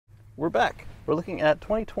We're back. We're looking at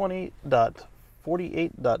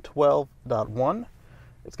 2020.48.12.1.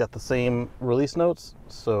 It's got the same release notes,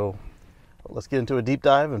 so let's get into a deep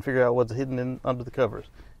dive and figure out what's hidden under the covers.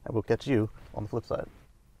 And we'll catch you on the flip side.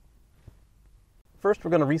 First, we're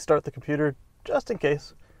going to restart the computer just in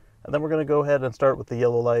case, and then we're going to go ahead and start with the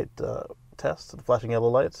yellow light test, the flashing yellow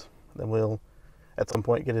lights. Then we'll, at some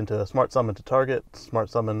point, get into smart summon to target, smart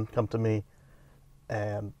summon come to me,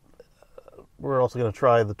 and we're also going to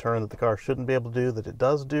try the turn that the car shouldn't be able to do, that it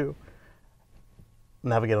does do,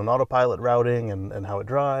 navigate on autopilot routing and how it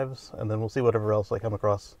drives, and then we'll see whatever else I come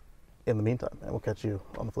across in the meantime, and we'll catch you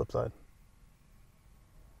on the flip side.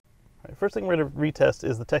 All right, first thing we're going to retest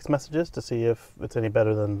is the text messages to see if it's any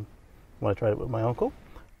better than when I tried it with my uncle.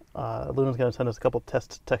 Luna's going to send us a couple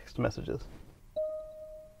test text messages.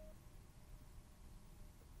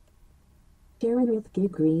 Sharon with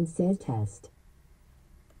Gig Green says test.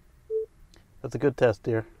 That's a good test,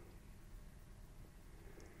 dear.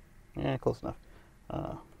 Yeah, close enough.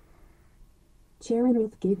 Sharon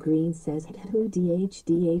with Gig Green says who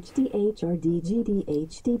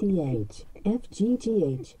DHDHDHRDGDHDDH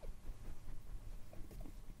FGGH.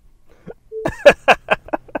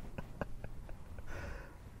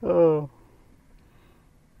 Oh.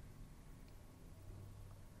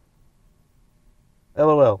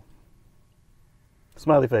 LOL.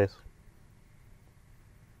 Smiley face.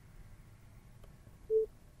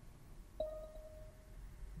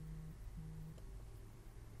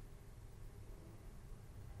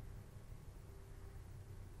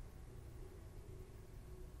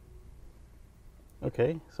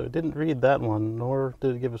 Okay, so it didn't read that one, nor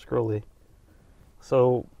did it give a scrolly.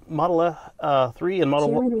 So Model 3 and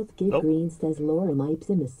Model 1... Sharon with Gig Green says Lorem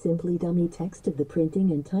Ipsum is simply dummy text of the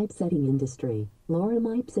printing and typesetting industry.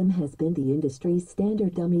 Lorem Ipsum has been the industry's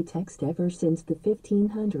standard dummy text ever since the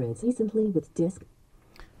 1500s, recently with disk.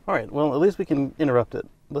 Alright, well, at least we can interrupt it.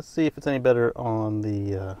 Let's see if it's any better on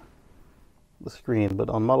the screen, but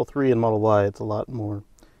on Model 3 and Model Y it's a lot more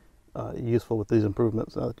useful with these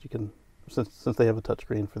improvements now that you can, since they have a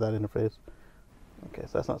touchscreen for that interface. Okay,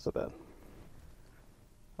 so that's not so bad.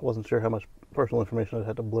 I wasn't sure how much personal information I'd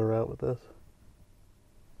had to blur out with this.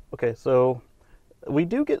 Okay, so we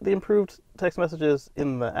do get the improved text messages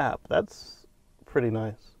in the app. That's pretty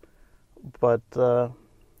nice. But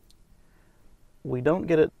we don't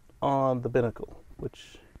get it on the Binnacle,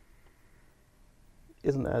 which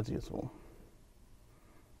isn't as useful.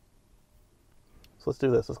 So let's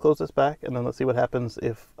do this. Let's close this back, and then let's see what happens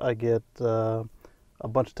if I get a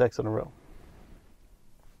bunch of text in a row.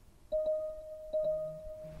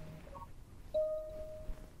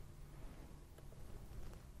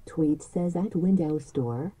 Tweet says at Windows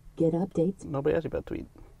Store, get updates. Nobody asked you about Tweet.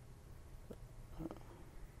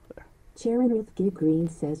 There. Sharon with Gig Green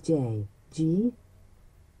says J. G.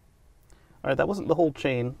 Alright, that wasn't the whole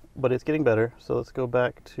chain, but it's getting better. So let's go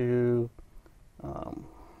back to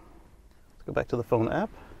the phone app.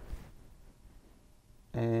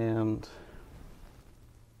 And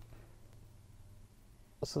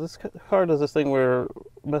so this car does this thing where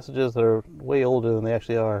messages that are way older than they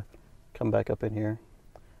actually are come back up in here.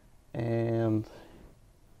 And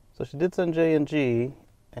so she did send J and G,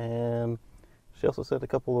 and she also sent a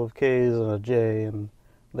couple of K's and a J, and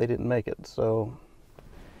they didn't make it. So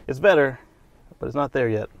it's better, but it's not there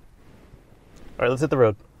yet. All right, let's hit the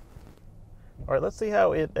road. All right, let's see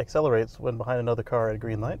how it accelerates when behind another car at a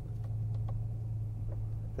green light.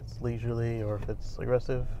 If it's leisurely or if it's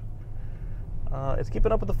aggressive. It's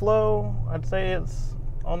keeping up with the flow. I'd say it's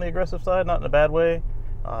on the aggressive side, not in a bad way.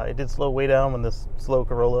 It did slow way down when this slow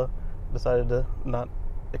Corolla decided to not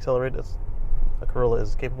accelerate as a Corolla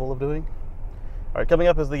is capable of doing. All right, coming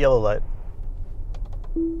up is the yellow light.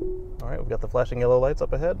 All right, we've got the flashing yellow lights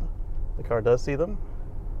up ahead. The car does see them.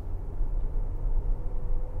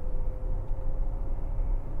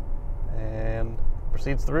 And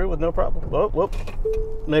proceeds through with no problem. Whoop, whoop.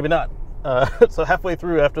 Maybe not. So halfway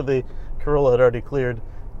through, after the Corolla had already cleared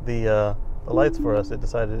the lights for us, it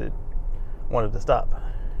decided it wanted to stop.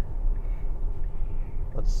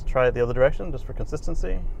 Let's try it the other direction just for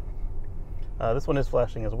consistency. This one is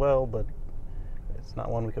flashing as well, but it's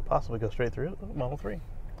not one we could possibly go straight through Model 3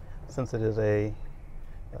 since it is a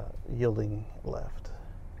yielding left.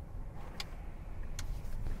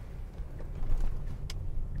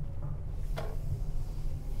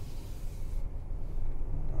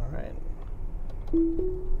 All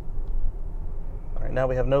right, now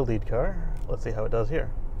we have no lead car. Let's see how it does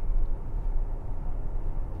here.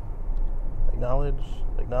 Acknowledge,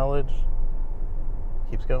 acknowledge.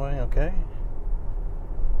 Keeps going, okay.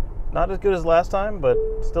 Not as good as last time, but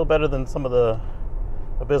still better than some of the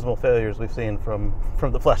abysmal failures we've seen from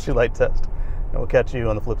the flashing light test. And we'll catch you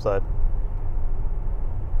on the flip side.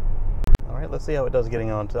 All right, let's see how it does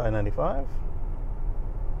getting on to I-95.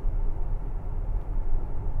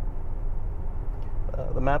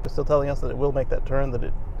 The map is still telling us that it will make that turn that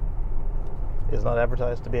it is not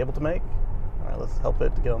advertised to be able to make. All right, let's help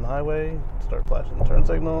it to get on the highway. Start flashing the turn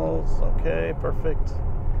signals. Okay, perfect.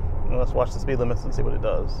 And let's watch the speed limits and see what it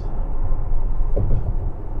does.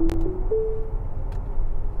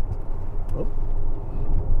 Oh.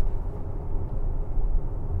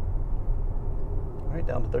 All right,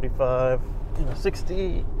 down to 35 and a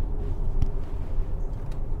 60.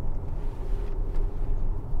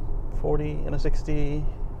 40 and a 60.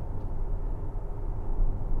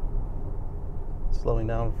 Slowing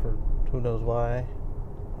down for who knows why.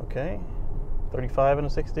 Okay. 35 and a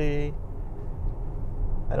 60.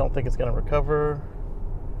 I don't think it's going to recover.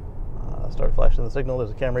 Start flashing the signal.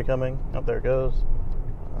 There's a Camry coming. Oh, there it goes.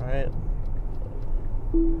 All right.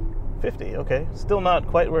 50. Okay. Still not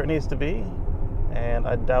quite where it needs to be. And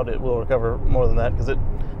I doubt it will recover more than that because it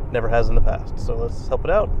never has in the past. So let's help it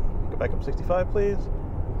out. Go back up 65, please.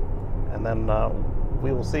 And then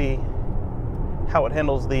we will see how it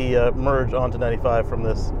handles the merge onto 95 from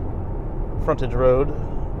this frontage road,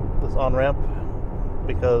 this on-ramp,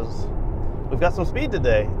 because we've got some speed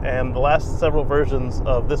today. And the last several versions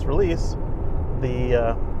of this release, it's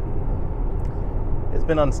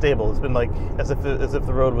been unstable. It's been like as if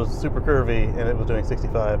the road was super curvy and it was doing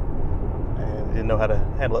 65, and it didn't know how to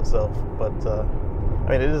handle itself. But I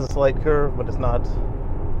mean, it is a slight curve, but it's not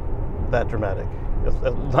that dramatic. It's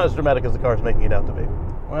not as dramatic as the car is making it out to be.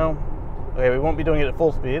 Well, okay, we won't be doing it at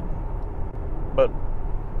full speed, but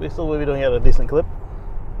we still will be doing it at a decent clip.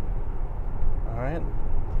 All right,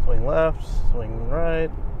 swing left, swing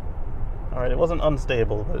right. All right, it wasn't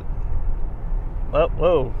unstable, but oh,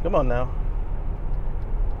 whoa, come on now.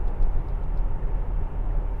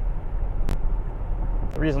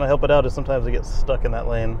 The reason I help it out is sometimes it gets stuck in that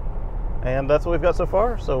lane, and that's what we've got so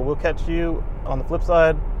far. So we'll catch you on the flip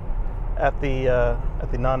side at the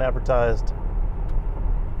non-advertised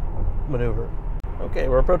maneuver. Okay,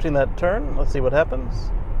 we're approaching that turn. Let's see what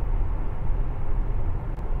happens.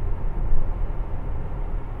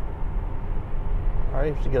 All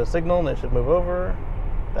right, you should get a signal and it should move over.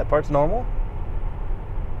 That part's normal.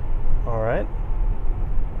 All right.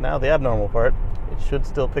 Now the abnormal part. It should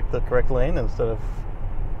still pick the correct lane instead of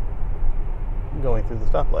going through the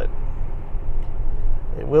stoplight.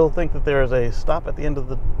 It will think that there is a stop at the end of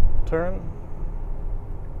the turn.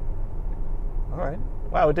 All right.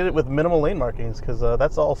 Wow, it did it with minimal lane markings because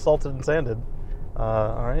that's all salted and sanded.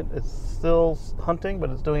 All right, it's still hunting, but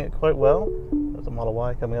it's doing it quite well. There's a Model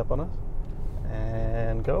Y coming up on us.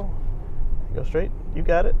 And go straight. You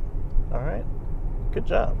got it. All right, good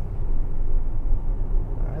job.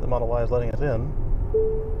 All right, the Model Y is letting us in.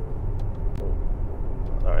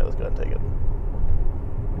 All right, let's go ahead and take it.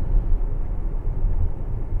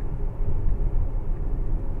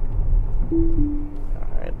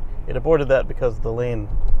 Alright, it aborted that because the lane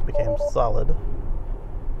became solid.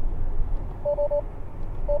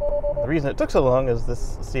 The reason it took so long is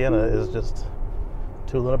this Sienna is just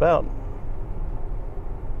tooling about.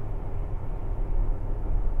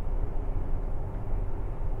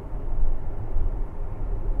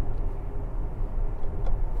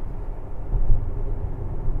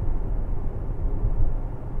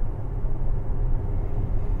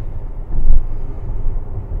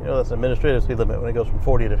 You know, that's an administrative speed limit when it goes from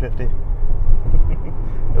 40 to 50.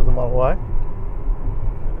 There's the Model Y.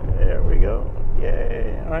 There we go.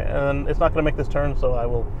 Yay. All right, and it's not going to make this turn, so I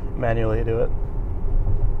will manually do it.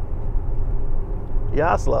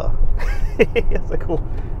 Yasla. That's a cool.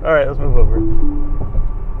 All right, let's move over.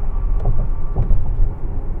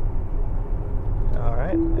 All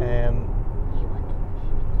right, and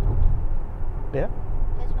yeah.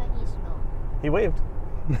 That's why he's slow. He waved.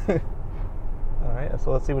 All right,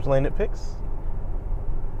 so let's see which lane it picks.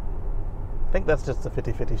 I think that's just a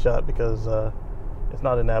 50-50 shot because it's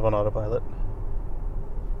not a nav on autopilot.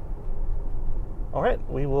 All right,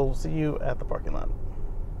 we will see you at the parking lot.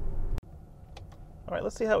 All right,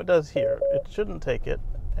 let's see how it does here. It shouldn't take it,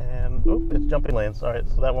 and oh, it's jumping lanes. All right,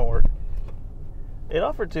 so that won't work. It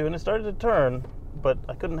offered to, and it started to turn, but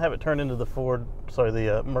I couldn't have it turn into the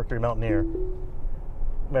the Mercury Mountaineer.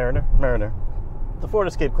 Mariner. The Ford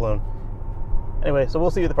Escape clone. Anyway, so we'll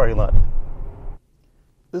see you at the parking lot.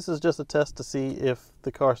 This is just a test to see if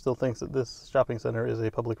the car still thinks that this shopping center is a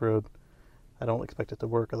public road. I don't expect it to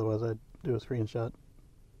work, otherwise I'd do a screenshot.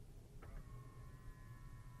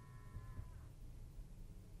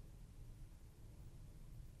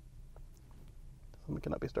 Something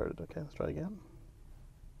cannot be started. Okay, let's try again.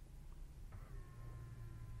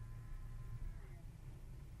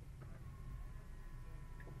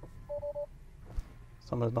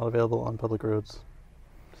 Summon is not available on public roads.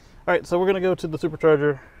 Alright, so we're going to go to the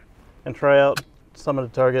Supercharger and try out Summon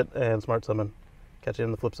to Target and Smart Summon. Catch you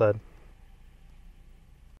on the flip side.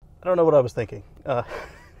 I don't know what I was thinking.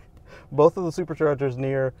 Both of the Superchargers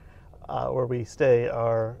near where we stay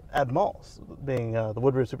are at malls, being the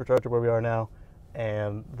Woodbridge Supercharger where we are now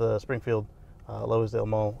and the Springfield Lowisdale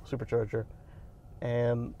Mall Supercharger.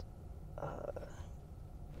 And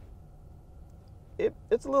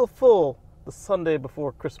it's a little full the Sunday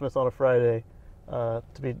before Christmas on a Friday to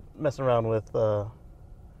be messing around with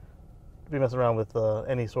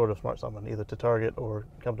any sort of Smart Summon, either to Target or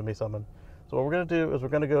Come to Me Summon. So what we're going to do is we're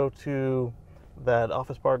going to go to that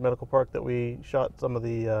office park, medical park that we shot some of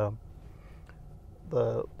the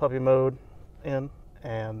puppy mode in,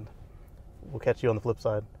 and we'll catch you on the flip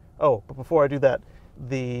side. Oh, but before I do that,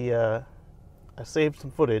 I saved some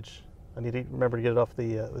footage. I need to remember to get it off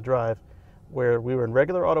the drive, where we were in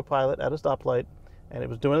regular autopilot at a stoplight, and it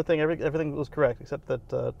was doing a thing. Everything was correct, except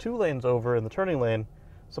that 2 lanes over in the turning lane,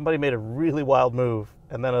 somebody made a really wild move,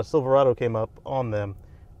 and then a Silverado came up on them,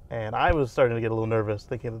 and I was starting to get a little nervous,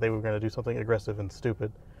 thinking that they were going to do something aggressive and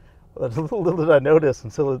stupid. But little did I notice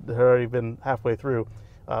until it had already been halfway through.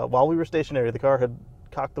 While we were stationary, the car had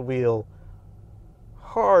cocked the wheel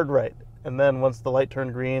hard right, and then once the light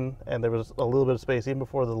turned green and there was a little bit of space, even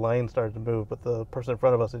before the lane started to move, but the person in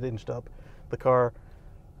front of us had inched up, the car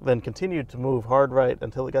then continued to move hard right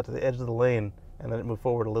until it got to the edge of the lane, and then it moved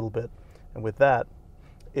forward a little bit. And with that,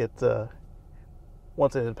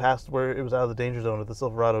 once it had passed where it was out of the danger zone of the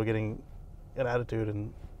Silverado getting an attitude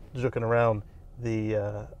and juking around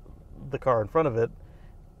the car in front of it,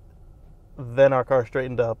 then our car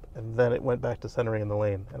straightened up, and then it went back to centering in the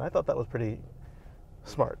lane. And I thought that was pretty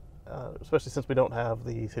smart, especially since we don't have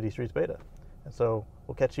the City Streets beta. And so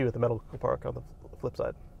we'll catch you at the medical park on the flip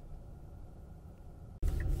side.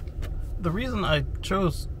 The reason I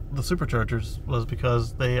chose the Superchargers was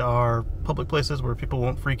because they are public places where people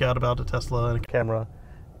won't freak out about a Tesla and a camera,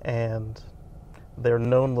 and they're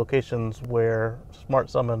known locations where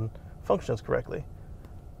Smart Summon functions correctly.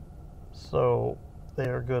 So they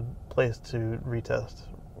are a good place to retest.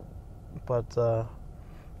 But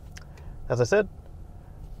as I said,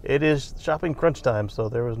 it is shopping crunch time, so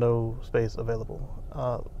there was no space available.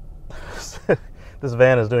 This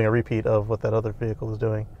van is doing a repeat of what that other vehicle is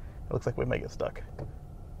doing. It looks like we may get stuck.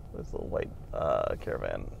 This little white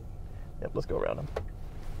caravan. Yep, let's go around them.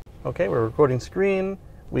 Okay, we're recording screen.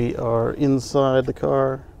 We are inside the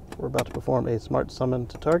car. We're about to perform a Smart Summon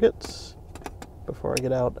to Target before I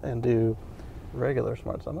get out and do regular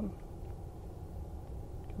Smart Summon.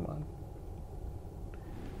 Come on.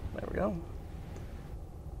 There we go.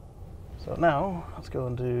 So now, let's go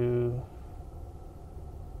and do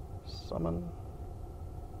Summon,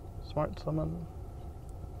 Smart Summon.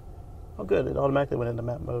 Oh good, it automatically went into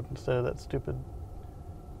map mode instead of that stupid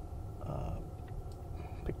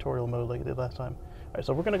pictorial mode like it did last time. Alright,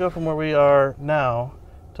 so we're going to go from where we are now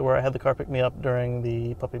to where I had the car pick me up during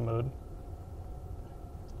the puppy mode.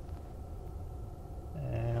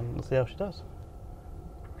 And let's see how she does.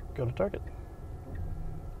 Go to Target.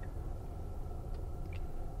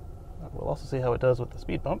 We'll also see how it does with the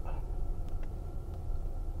speed bump. Oh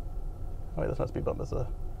wait, that's not a speed bump, that's a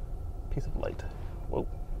piece of light. Whoa.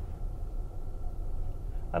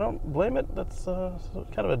 I don't blame it, that's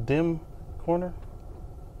kind of a dim corner.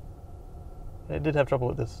 It did have trouble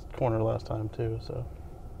with this corner last time too, so.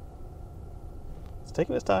 It's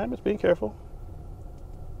taking its time, it's being careful.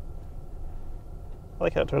 I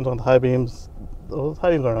like how it turns on the high beams. Oh, the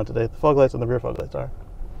high beams aren't on today, the fog lights and the rear fog lights are.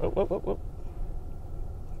 Whoa, whoa, whoa, whoa.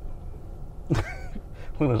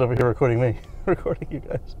 Luna's over here recording me, recording you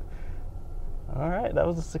guys. Alright, that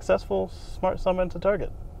was a successful Smart Summon to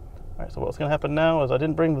Target. Alright, so what's going to happen now is I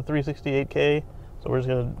didn't bring the 368K, so we're just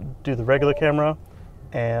going to do the regular camera,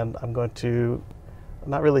 and I'm going to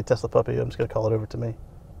not really test the puppy, I'm just going to call it over to me,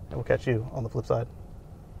 and we'll catch you on the flip side.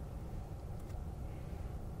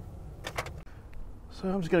 So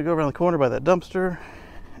I'm just going to go around the corner by that dumpster,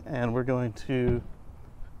 and we're going to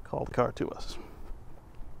call the car to us.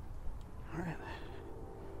 Alright,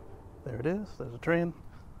 there it is, there's a train.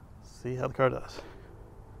 Let's see how the car does.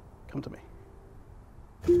 Come to me.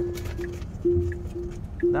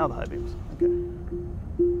 Now the high beams, okay.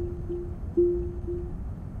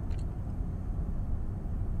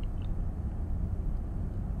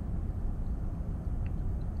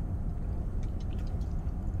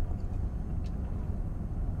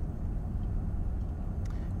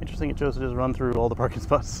 Interesting it chose to just run through all the parking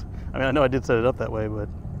spots. I mean, I know I did set it up that way, but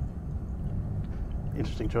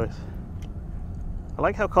interesting choice. I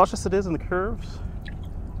like how cautious it is in the curves.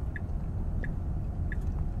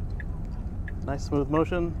 Nice smooth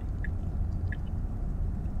motion.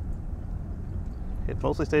 It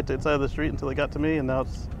mostly stayed to inside of the street until it got to me, and now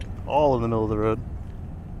it's all in the middle of the road.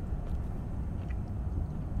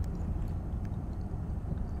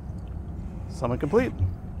 Summon complete.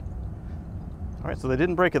 All right, so they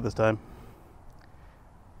didn't break it this time.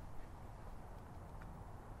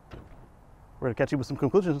 We're gonna catch you with some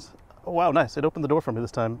conclusions. Oh wow, nice, it opened the door for me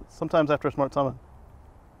this time. Sometimes after a smart summon,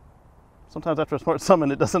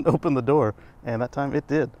 it doesn't open the door, and that time it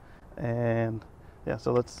did. And yeah,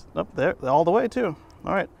 so let's, up there, all the way too.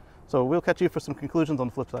 All right, so we'll catch you for some conclusions on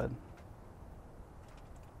the flip side.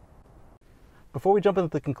 Before we jump into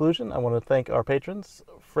the conclusion, I want to thank our patrons,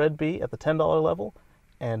 Fred B at the $10 level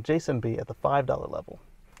and Jason B at the $5 level.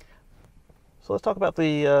 So let's talk about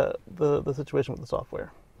the situation with the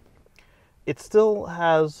software. It still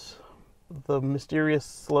has the mysterious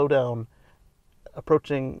slowdown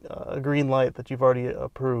approaching a green light that you've already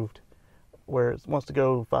approved, where it wants to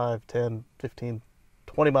go 5, 10, 15,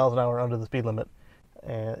 20 miles an hour under the speed limit.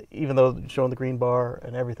 And even though it's showing the green bar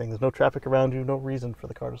and everything, there's no traffic around you, no reason for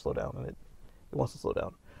the car to slow down, and it wants to slow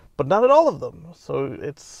down. But not at all of them. So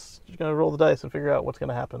you're going to roll the dice and figure out what's going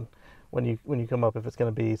to happen when you come up, if it's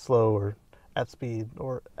going to be slow or at speed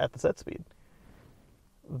or at the set speed.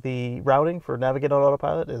 The routing for Navigate on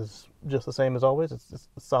Autopilot is just the same as always. It's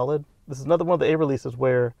solid. This is another one of the A releases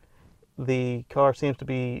where the car seems to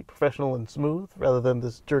be professional and smooth rather than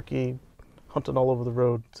this jerky, hunting all over the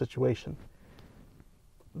road situation.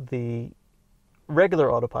 The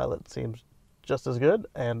regular Autopilot seems just as good,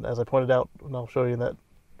 and as I pointed out, and I'll show you in that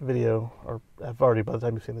video, or I've already, by the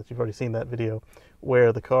time you've seen this, you've already seen that video,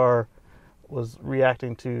 where the car was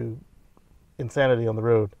reacting to insanity on the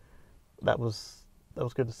road. That was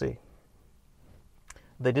good to see.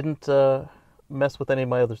 They didn't mess with any of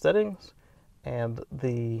my other settings, and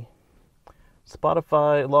the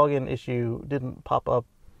Spotify login issue didn't pop up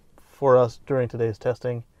for us during today's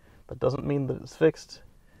testing. That doesn't mean that it's fixed,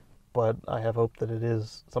 but I have hope that it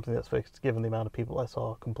is something that's fixed, given the amount of people I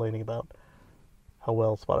saw complaining about how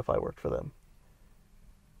well Spotify worked for them.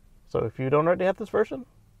 So if you don't already have this version,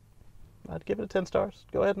 I'd give it a 10 stars.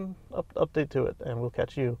 Go ahead and update to it, and we'll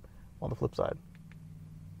catch you on the flip side.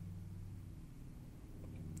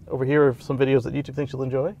 Over here are some videos that YouTube thinks you'll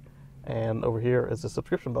enjoy, and over here is the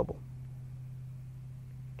subscription bubble.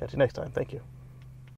 Catch you next time. Thank you.